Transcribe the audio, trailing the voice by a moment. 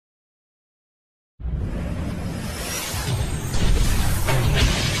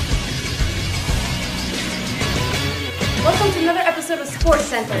episode of Sports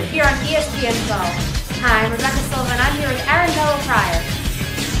Center here on ESPN 12. Hi, I'm Rebecca Silva and I'm here with Aaron Mello Pryor.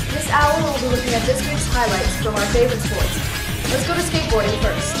 This hour we'll be looking at this week's highlights from our favorite sports. Let's go to skateboarding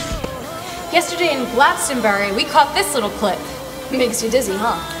first. Yesterday in Glastonbury, we caught this little clip. Makes you dizzy,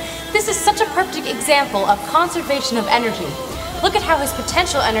 huh? This is such a perfect example of conservation of energy. Look at how his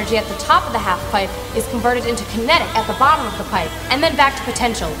potential energy at the top of the half pipe is converted into kinetic at the bottom of the pipe, and then back to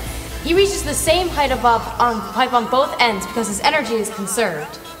potential. He reaches the same height above on the pipe on both ends because his energy is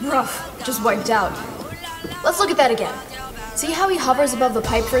conserved. Rough, just wiped out. Let's look at that again. See how he hovers above the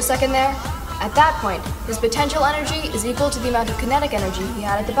pipe for a second there? At that point, his potential energy is equal to the amount of kinetic energy he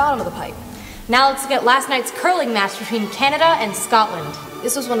had at the bottom of the pipe. Now let's look at last night's curling match between Canada and Scotland.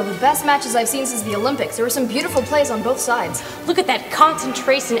 This was one of the best matches I've seen since the Olympics. There were some beautiful plays on both sides. Look at that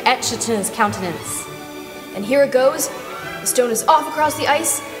concentration etched into his countenance. And here it goes. The stone is off across the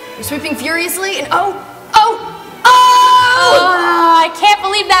ice. They're sweeping furiously, and oh! I can't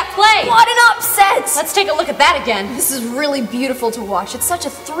believe that play! What an upset! Let's take a look at that again. This is really beautiful to watch. It's such a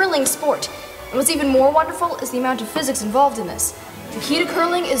thrilling sport. And what's even more wonderful is the amount of physics involved in this. The key to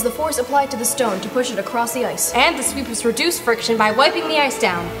curling is the force applied to the stone to push it across the ice. And the sweepers reduce friction by wiping the ice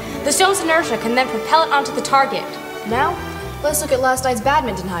down. The stone's inertia can then propel it onto the target. Now, let's look at last night's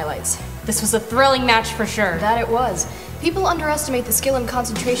badminton highlights. This was a thrilling match for sure. That it was. People underestimate the skill and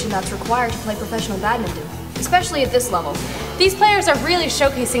concentration that's required to play professional badminton, especially at this level. These players are really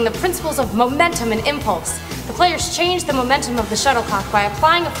showcasing the principles of momentum and impulse. The players change the momentum of the shuttlecock by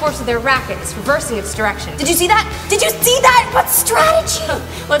applying a force of their rackets, reversing its direction. Did you see that? Did you see that? What strategy?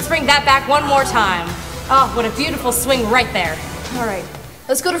 Let's bring that back one more time. Oh, what a beautiful swing right there. All right,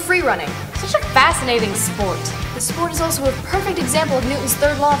 let's go to free running. Such a fascinating sport. The sport is also a perfect example of Newton's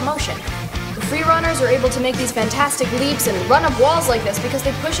third law of motion. The free runners are able to make these fantastic leaps and run up walls like this because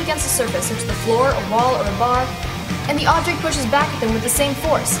they push against a surface, such as the floor, a wall, or a bar, and the object pushes back at them with the same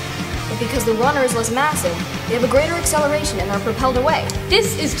force. But because the runner is less massive, they have a greater acceleration and are propelled away.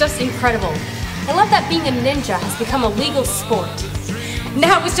 This is just incredible. I love that being a ninja has become a legal sport.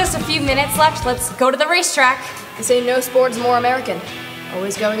 Now with just a few minutes left, let's go to the racetrack. They say no sport is more American.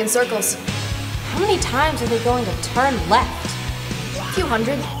 Always going in circles. How many times are they going to turn left? A few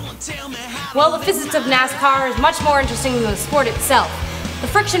hundred. Well, the physics of NASCAR is much more interesting than the sport itself. The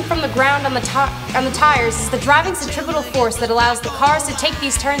friction from the ground on the tires is the driving centripetal force that allows the cars to take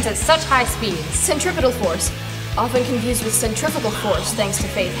these turns at such high speeds. Centripetal force, often confused with centrifugal force thanks to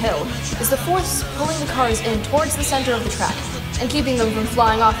Faith Hill, is the force pulling the cars in towards the center of the track and keeping them from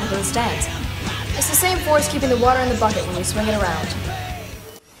flying off into the stands. It's the same force keeping the water in the bucket when we swing it around.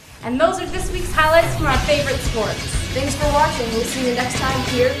 And those are this week's highlights from our favorite sports. Thanks for watching. We'll see you next time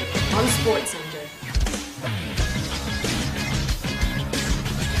here on Sports Center.